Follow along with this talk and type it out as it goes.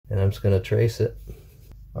and I'm just going to trace it.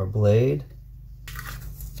 Our blade.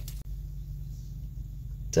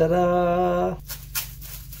 Ta-da!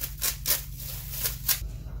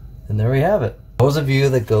 And there we have it. Those of you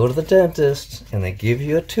that go to the dentist and they give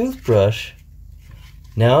you a toothbrush,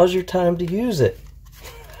 now's your time to use it.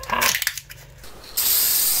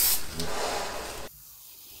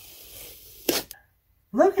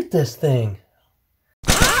 Look at this thing.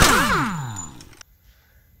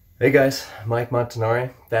 Hey guys, Mike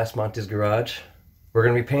Montanari, Fast Monty's Garage. We're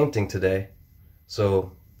going to be painting today.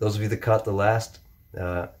 So those of you that caught the last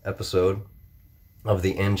episode of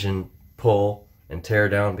the engine pull and tear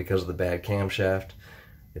down because of the bad camshaft,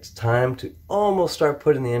 it's time to almost start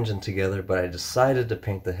putting the engine together, but I decided to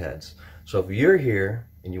paint the heads. So if you're here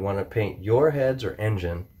and you want to paint your heads or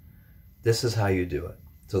engine, this is how you do it.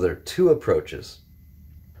 So there are two approaches.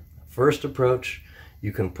 First approach,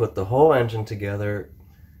 you can put the whole engine together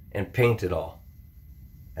and paint it all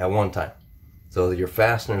at one time. So your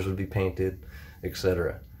fasteners would be painted,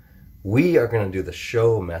 etc. We are going to do the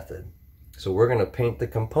show method. So we're going to paint the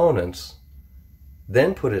components,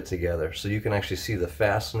 then put it together so you can actually see the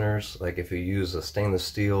fasteners. Like if you use a stainless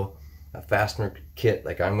steel fastener kit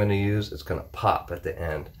like I'm going to use, it's going to pop at the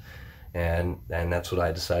end. And that's what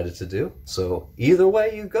I decided to do. So either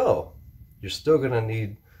way you go, you're still going to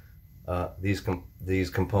need these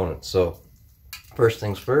components. So first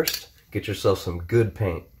things first, get yourself some good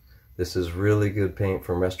paint. This is really good paint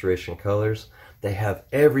from Restoration Colors. They have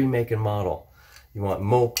every make and model. You want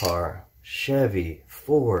Mopar, Chevy,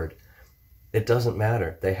 Ford. It doesn't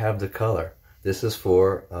matter. They have the color. This is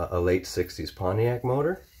for a late 60s Pontiac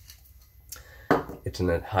motor. It's in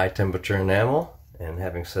a high temperature enamel. And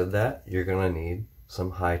having said that, you're going to need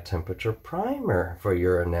some high temperature primer for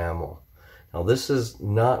your enamel. Now this is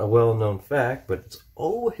not a well-known fact, but it's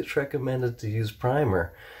always recommended to use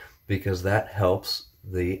primer because that helps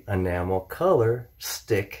the enamel color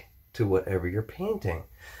stick to whatever you're painting.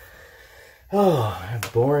 Oh,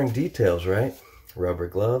 boring details, right? Rubber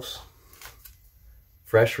gloves,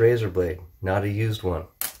 fresh razor blade, not a used one,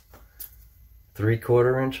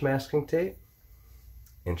 3/4 inch masking tape,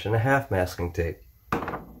 1.5 inch masking tape,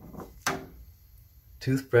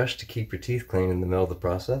 toothbrush to keep your teeth clean in the middle of the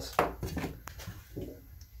process,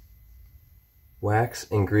 wax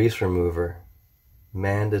and grease remover,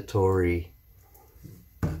 mandatory.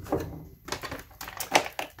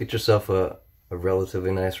 Get yourself a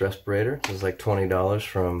relatively nice respirator. This is like $20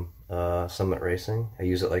 from Summit Racing. I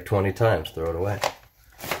use it like 20 times, throw it away.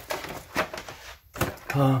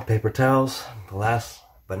 Paper towels. Last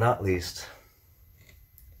but not least,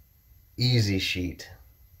 Easy Sheet.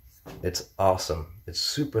 It's awesome. It's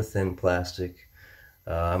super thin plastic.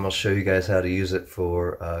 I'm going to show you guys how to use it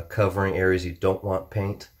for covering areas you don't want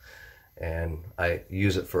paint, and I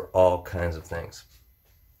use it for all kinds of things.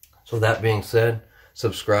 So that being said,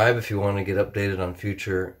 subscribe if you want to get updated on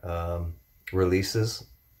future releases,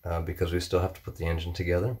 because we still have to put the engine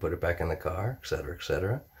together, put it back in the car, etc.,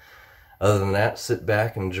 etc. Other than that, sit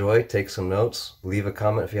back, enjoy, take some notes, leave a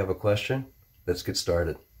comment if you have a question. Let's get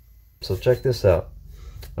started. So check this out.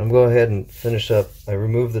 I'm going to go ahead and finish up. I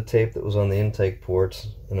removed the tape that was on the intake ports,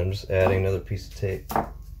 and I'm just adding another piece of tape,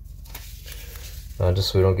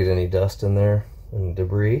 just so we don't get any dust in there and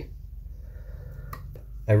debris.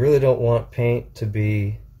 I really don't want paint to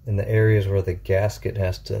be in the areas where the gasket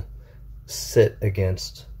has to sit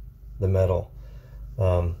against the metal,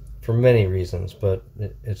 for many reasons, but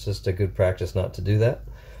it's just a good practice not to do that.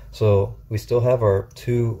 So we still have our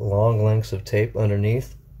 2 long lengths of tape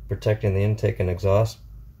underneath protecting the intake and exhaust,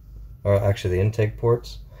 or actually the intake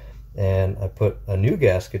ports, and I put a new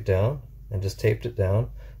gasket down and just taped it down.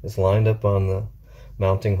 It's lined up on the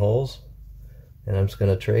mounting holes, and I'm just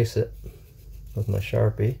going to trace it with my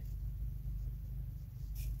Sharpie.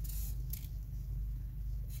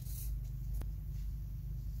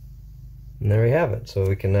 And there we have it. So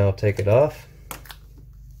we can now take it off.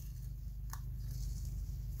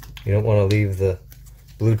 You don't want to leave the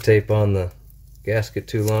blue tape on the gasket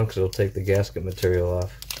too long because it'll take the gasket material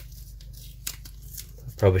off.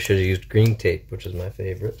 Probably should have used green tape, which is my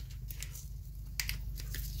favorite.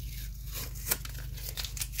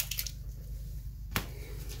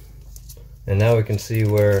 And now we can see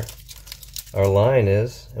where our line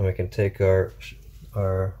is, and we can take our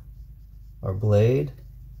blade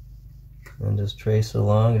and just trace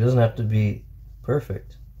along. It doesn't have to be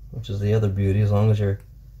perfect, which is the other beauty, as long as you're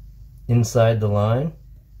inside the line.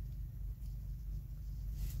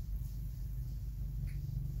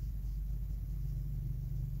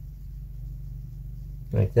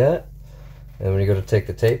 Like that. And when you go to take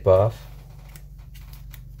the tape off,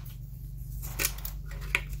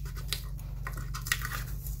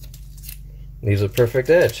 leaves a perfect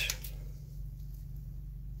edge.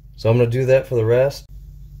 So I'm going to do that for the rest.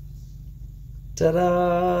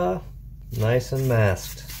 Ta-da! Nice and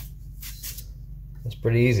masked. That's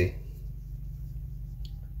pretty easy.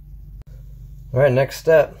 Alright, next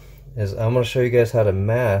step is I'm going to show you guys how to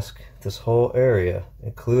mask this whole area,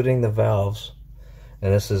 including the valves.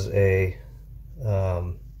 And this is a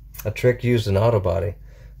trick used in auto body,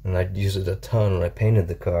 and I used it a ton when I painted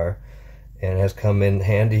the car, and it has come in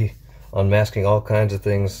handy on masking all kinds of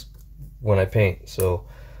things when I paint. So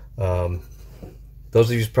those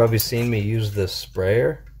of you who've probably seen me use this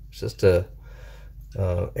sprayer. It's just a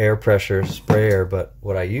air pressure sprayer, but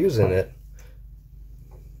what I use in it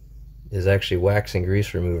is actually wax and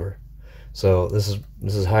grease remover. So this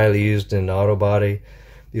is highly used in auto body.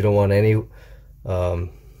 You don't want any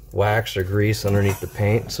wax or grease underneath the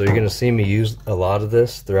paint, so you're going to see me use a lot of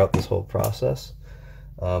this throughout this whole process.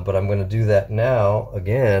 But I'm going to do that now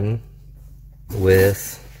again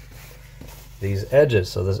with these edges.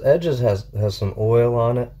 So this edges has some oil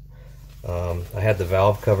on it. I had the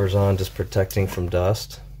valve covers on, just protecting from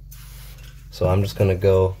dust. So I'm just going to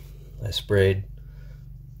go, I sprayed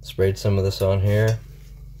some of this on here,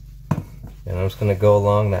 and I'm just going to go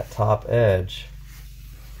along that top edge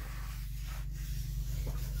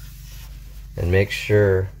and make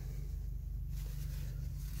sure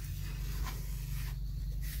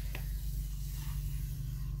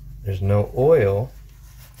there's no oil,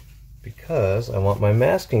 because I want my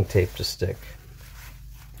masking tape to stick.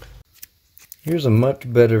 Here's a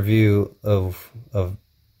much better view of what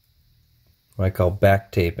I call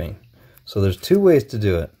back taping. So there's two ways to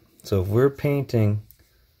do it. So if we're painting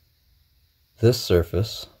this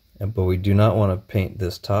surface, but we do not want to paint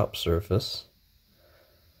this top surface,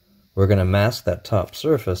 we're going to mask that top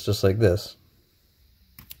surface just like this.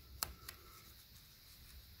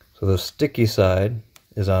 So the sticky side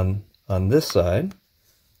is on this side.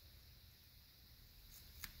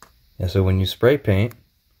 And so when you spray paint,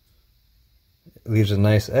 it leaves a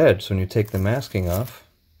nice edge. So when you take the masking off,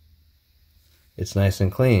 it's nice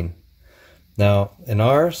and clean. Now, in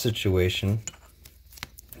our situation,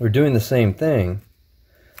 we're doing the same thing,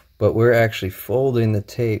 but we're actually folding the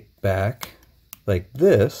tape back like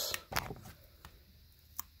this,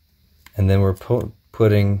 and then we're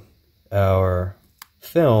putting our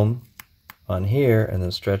film on here and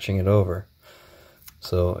then stretching it over.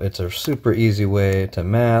 So it's a super easy way to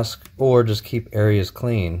mask or just keep areas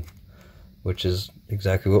clean, which is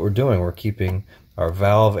exactly what we're doing. We're keeping our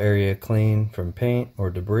valve area clean from paint or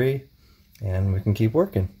debris, and we can keep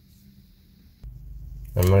working.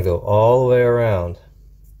 I'm going to go all the way around,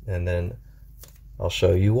 and then I'll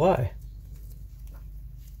show you why.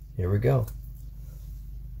 Here we go.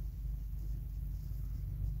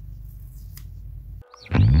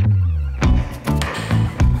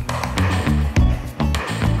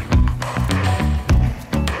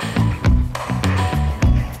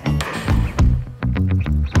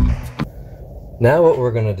 Now what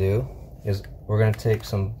we're going to do is we're going to take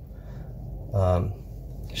some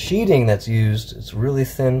sheeting that's used. It's really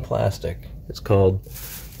thin plastic. It's called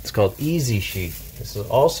Easy Sheet. This is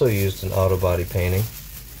also used in auto body painting.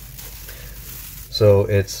 So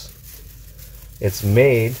it's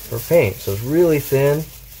made for paint. So it's really thin,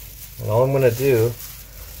 and all I'm going to do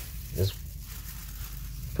is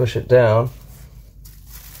push it down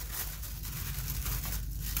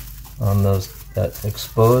on that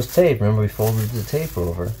exposed tape. Remember, we folded the tape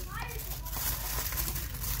over.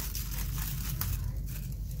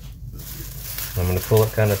 I'm going to pull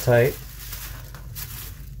it kind of tight,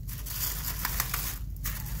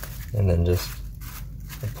 and then just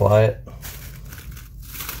apply it.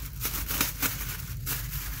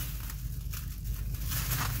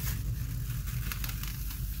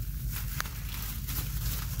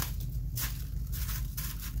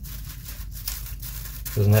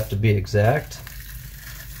 Doesn't have to be exact.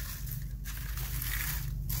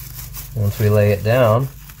 Once we lay it down,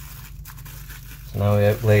 so now we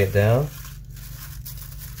lay it down.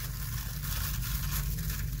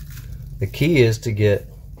 The key is to get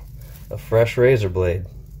a fresh razor blade.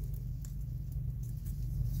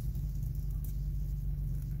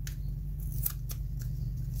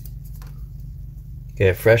 Okay,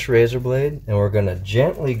 a fresh razor blade, and we're going to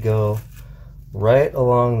gently go right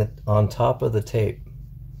along on top of the tape.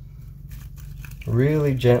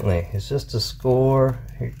 Really gently. It's just to score.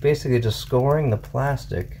 You're basically just scoring the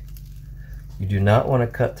plastic. You do not want to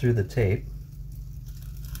cut through the tape.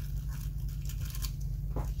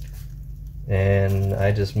 And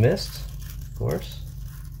I just missed, of course.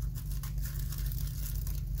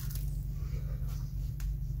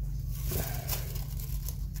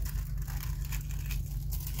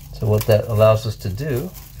 So what that allows us to do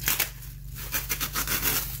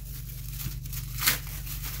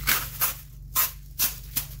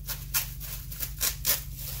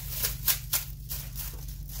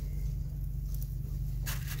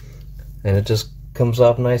and it just comes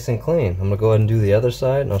off nice and clean. I'm going to go ahead and do the other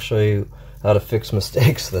side, and I'll show you how to fix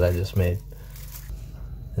mistakes that I just made.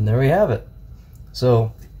 And there we have it.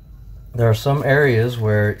 So there are some areas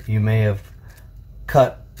where you may have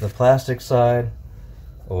cut the plastic side,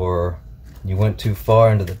 or you went too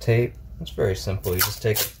far into the tape. It's very simple. You just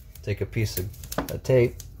take a piece of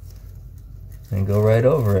tape and go right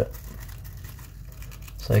over it.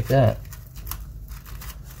 Just like that.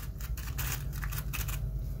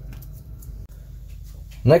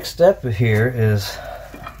 Next step here is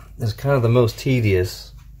kind of the most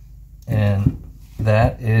tedious, and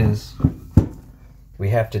that is we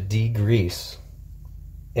have to degrease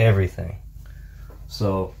everything.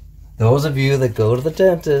 So those of you that go to the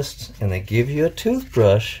dentist and they give you a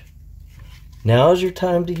toothbrush, now's your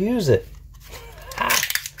time to use it.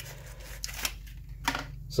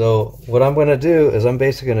 So what I'm going to do is I'm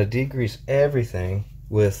basically going to degrease everything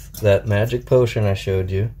with that magic potion I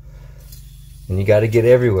showed you. And you got to get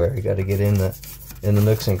everywhere. You got to get in the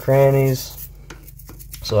nooks and crannies.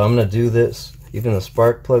 So I'm going to do this even the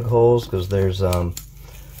spark plug holes, because there's you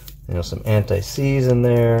know, some anti-seize in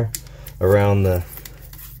there, around the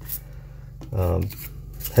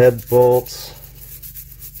head bolts,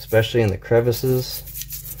 especially in the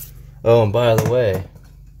crevices. Oh, and by the way,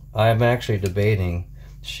 I'm actually debating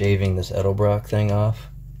shaving this Edelbrock thing off,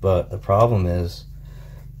 but the problem is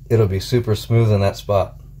it'll be super smooth in that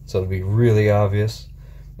spot. So it'll be really obvious,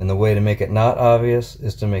 and the way to make it not obvious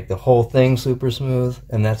is to make the whole thing super smooth,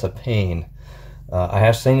 and that's a pain. I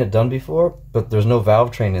have seen it done before, but there's no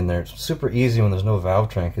valve train in there. It's super easy when there's no valve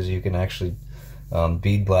train, because you can actually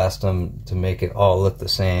bead blast them to make it all look the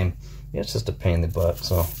same. Yeah, it's just a pain in the butt.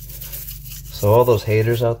 So all those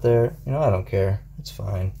haters out there, you know, I don't care. It's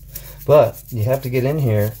fine. But you have to get in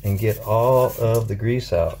here and get all of the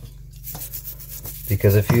grease out,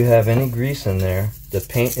 because if you have any grease in there, the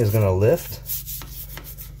paint is going to lift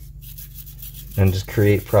and just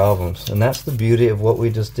create problems. And that's the beauty of what we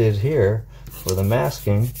just did here for the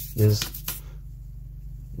masking, is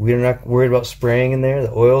we're not worried about spraying in there.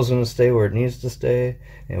 The oil's going to stay where it needs to stay,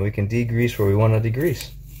 and we can degrease where we want to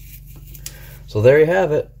degrease. So there you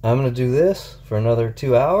have it. I'm going to do this for another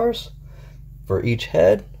 2 hours for each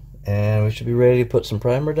head, and we should be ready to put some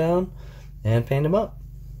primer down and paint them up.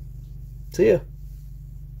 See ya.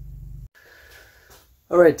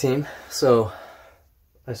 Alright team, so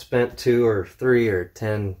I spent 2 or 3 or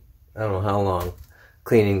 10, I don't know how long,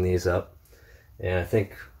 cleaning these up, and I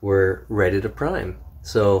think we're ready to prime.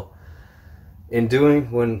 So in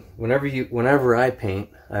doing, whenever I paint,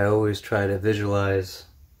 I always try to visualize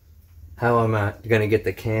how I'm going to get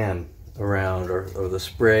the can around, or the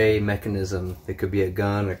spray mechanism. It could be a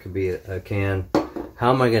gun, or it could be a can.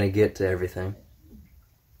 How am I going to get to everything?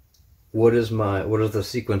 What is the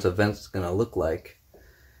sequence of events going to look like?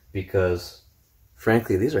 Because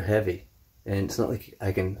frankly, these are heavy, and it's not like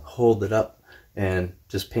I can hold it up and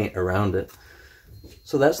just paint around it.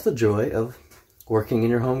 So that's the joy of working in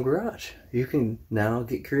your home garage. You can now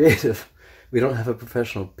get creative. We don't have a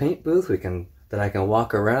professional paint booth that I can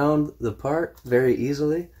walk around the part very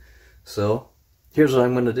easily. So here's what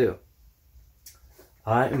I'm going to do.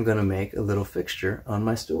 I am going to make a little fixture on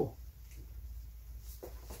my stool.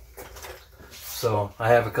 So I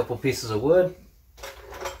have a couple pieces of wood.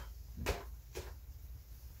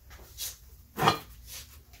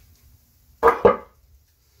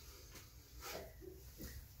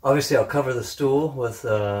 Obviously I'll cover the stool with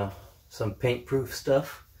some paint-proof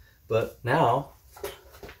stuff, but now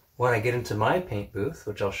when I get into my paint booth,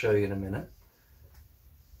 which I'll show you in a minute,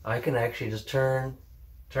 I can actually just turn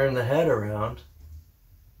the head around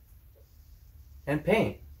and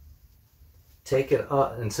paint. Take it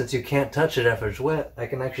up, and since you can't touch it after it's wet, I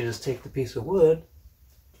can actually just take the piece of wood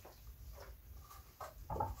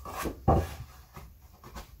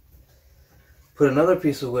put another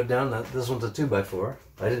piece of wood down. This one's a 2x4.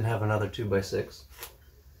 I didn't have another 2x6.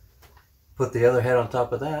 Put the other head on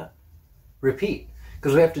top of that. Repeat,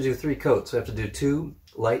 because we have to do 3 coats. We have to do 2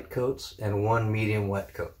 light coats and 1 medium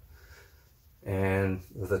wet coat, and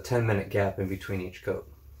with a 10-minute gap in between each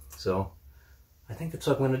coat. So I think that's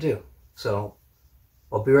what I'm going to do. So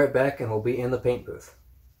I'll be right back, and we'll be in the paint booth.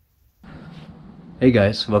 Hey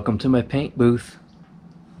guys, welcome to my paint booth.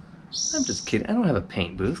 I'm just kidding. I don't have a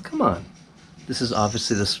paint booth. Come on. This is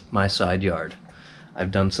obviously my side yard.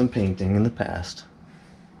 I've done some painting in the past.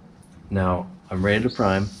 Now I'm ready to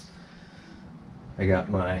prime. I got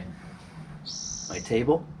my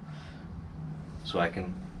table. so I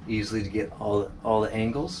can easily get all the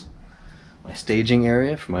angles. My staging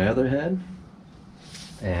area for my other head,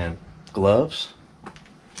 and gloves,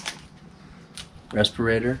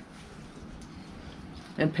 respirator,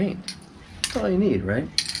 and paint. That's all you need, right?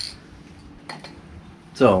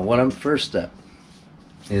 So first step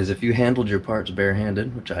is, if you handled your parts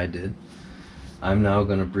barehanded, which I did, I'm now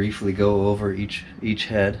going to briefly go over each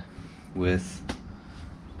head with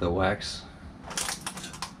the wax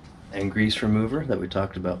and grease remover that we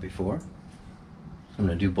talked about before. I'm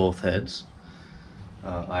going to do both heads.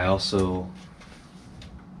 I also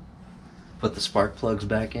put the spark plugs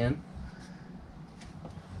back in,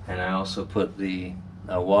 and I also put the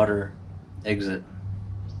water exit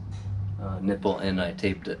nipple in. I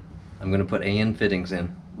taped it. I'm going to put AN fittings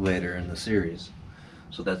in later in the series,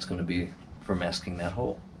 so that's going to be for masking that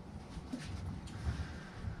hole.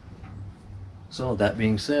 So that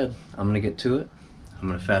being said, I'm going to get to it. I'm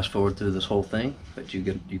going to fast forward through this whole thing, but you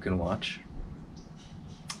can watch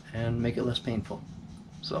and make it less painful.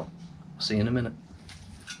 So, see you in a minute.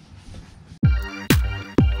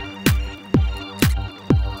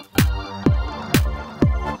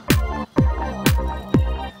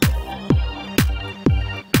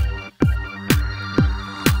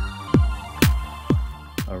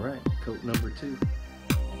 All right, coat number 2.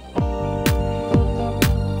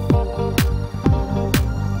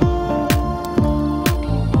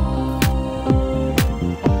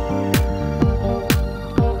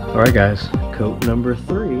 Alright guys, coat number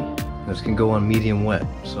 3. This can go on medium wet,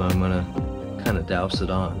 so I'm gonna kind of douse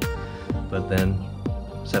it on, but then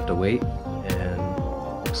just have to wait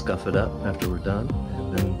and scuff it up after we're done,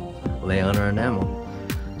 and then lay on our enamel.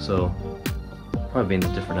 So probably be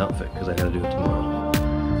in a different outfit because I gotta do it tomorrow.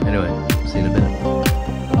 Anyway, see you in a minute.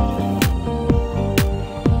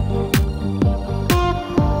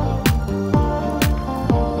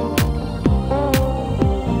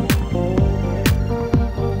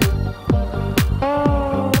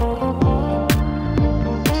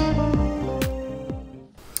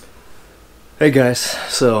 Hey guys,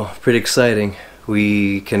 so pretty exciting.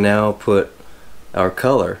 We can now put our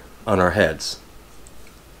color on our heads.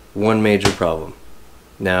 One major problem.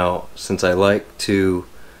 Now, since I like to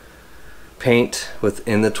paint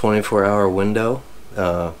within the 24-hour window,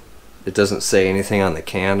 it doesn't say anything on the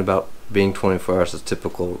can about being 24 hours. It's a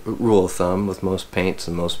typical rule of thumb with most paints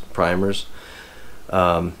and most primers.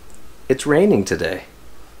 It's raining today,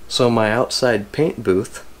 so my outside paint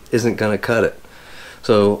booth isn't gonna cut it.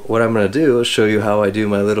 So what I'm going to do is show you how I do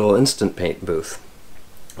my little instant paint booth.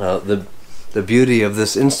 The beauty of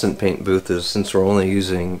this instant paint booth is, since we're only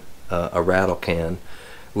using a rattle can,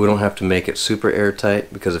 we don't have to make it super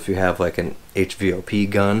airtight, because if you have like an HVOP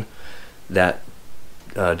gun that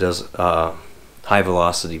does high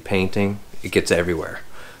velocity painting, it gets everywhere.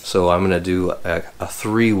 So I'm going to do a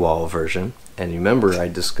 3-wall version, and remember I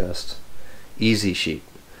discussed Easy Sheet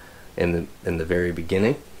in the very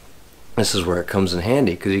beginning. This is where it comes in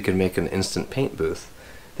handy, because you can make an instant paint booth.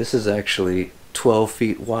 This is actually 12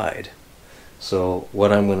 feet wide. So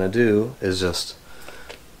what I'm going to do is just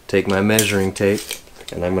take my measuring tape,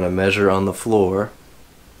 and I'm going to measure on the floor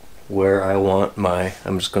where I want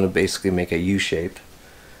I'm just going to basically make a U shape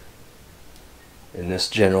in this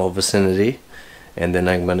general vicinity, and then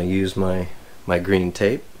I'm going to use my green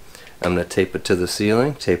tape. I'm going to tape it to the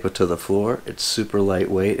ceiling, tape it to the floor. It's super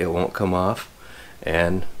lightweight, it won't come off,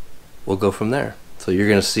 and we'll go from there. So you're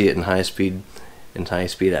going to see it in high speed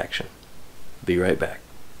action. Be right back.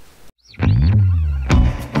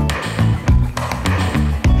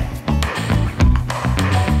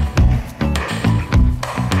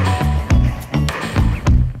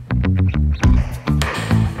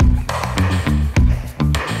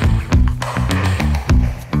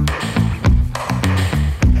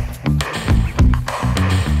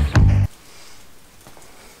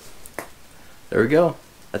 There we go.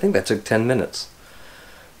 I think that took 10 minutes.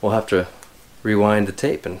 We'll have to rewind the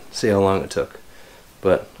tape and see how long it took.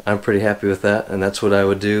 But I'm pretty happy with that, and that's what I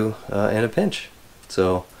would do in a pinch.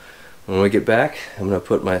 So when we get back, I'm going to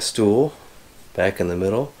put my stool back in the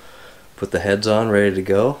middle, put the heads on ready to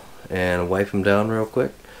go, and wipe them down real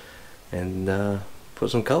quick, and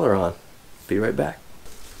put some color on. Be right back.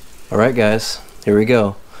 Alright guys, here we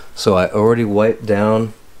go. So I already wiped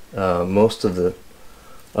down most of the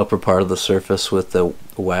upper part of the surface with the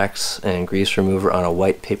wax and grease remover on a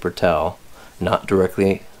white paper towel, not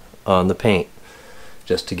directly on the paint,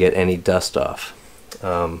 just to get any dust off.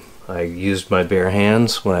 I used my bare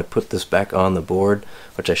hands when I put this back on the board,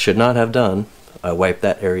 which I should not have done. I wiped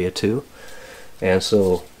that area too. And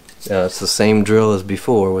so it's the same drill as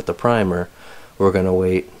before with the primer. We're going to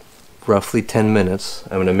wait roughly 10 minutes.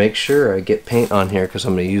 I'm going to make sure I get paint on here because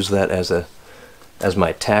I'm going to use that as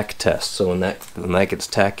my tack test. So when that gets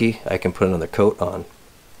tacky, I can put another coat on.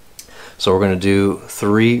 So we're going to do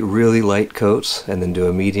 3 really light coats and then do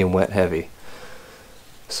a medium wet heavy.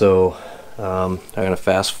 So I'm going to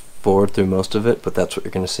fast forward through most of it, but that's what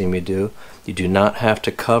you're going to see me do. You do not have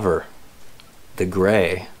to cover the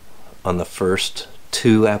gray on the first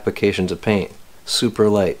 2 applications of paint. Super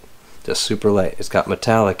light, just super light. It's got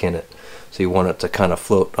metallic in it, so you want it to kind of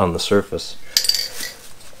float on the surface.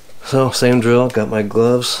 So same drill, got my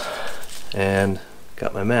gloves and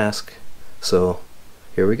got my mask. So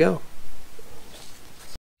here we go.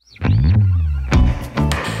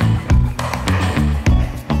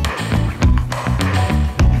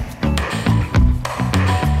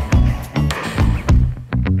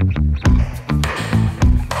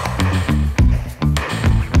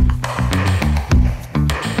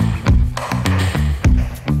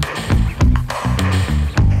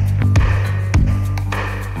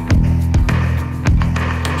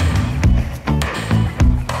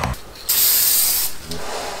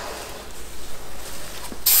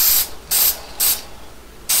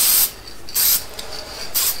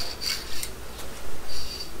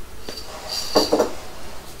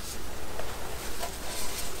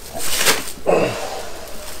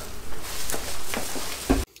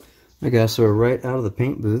 Hey guys, so we're right out of the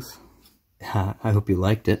paint booth. I hope you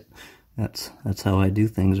liked it. That's how I do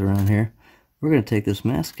things around here. We're going to take this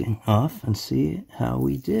masking off and see how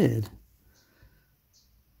we did.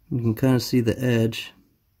 You can kind of see the edge.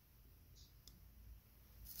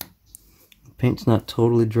 The paint's not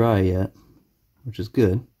totally dry yet, which is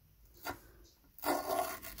good.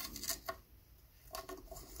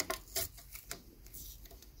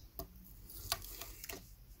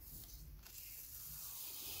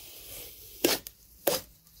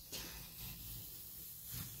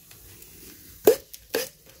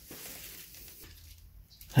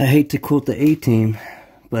 I hate to quote the A-Team,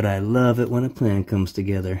 but I love it when a plan comes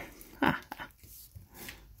together.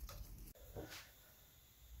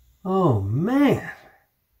 Oh man!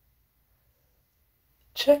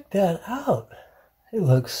 Check that out! It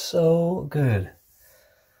looks so good.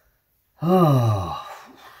 Oh,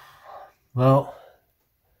 well,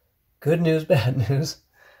 good news, bad news.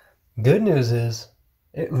 Good news is,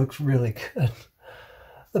 it looks really good.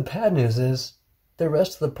 The bad news is, the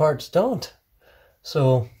rest of the parts don't.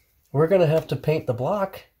 So we're going to have to paint the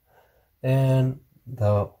block and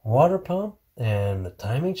the water pump and the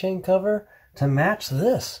timing chain cover to match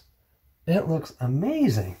this. It looks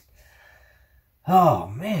amazing. Oh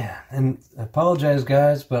man, and I apologize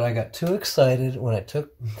guys, but I got too excited when I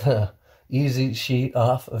took the easy sheet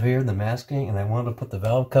off of here, the masking, and I wanted to put the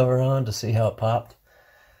valve cover on to see how it popped.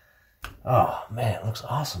 Oh man, it looks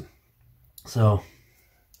awesome. So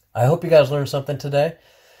I hope you guys learned something today.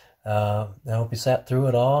 I hope you sat through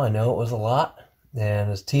it all. I know it was a lot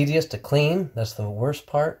and it's tedious to clean. That's the worst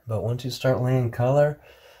part. But once you start laying color,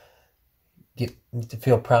 you get to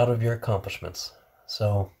feel proud of your accomplishments.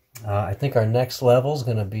 So I think our next level is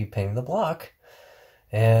going to be painting the block,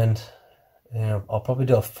 and I'll probably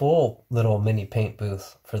do a full little mini paint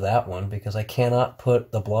booth for that one because I cannot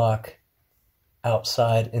put the block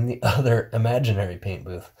outside in the other imaginary paint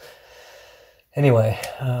booth. Anyway,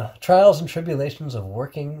 trials and tribulations of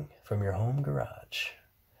working from your home garage.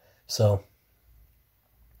 So,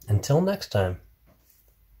 until next time,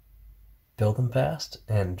 build them fast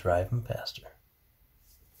and drive them faster.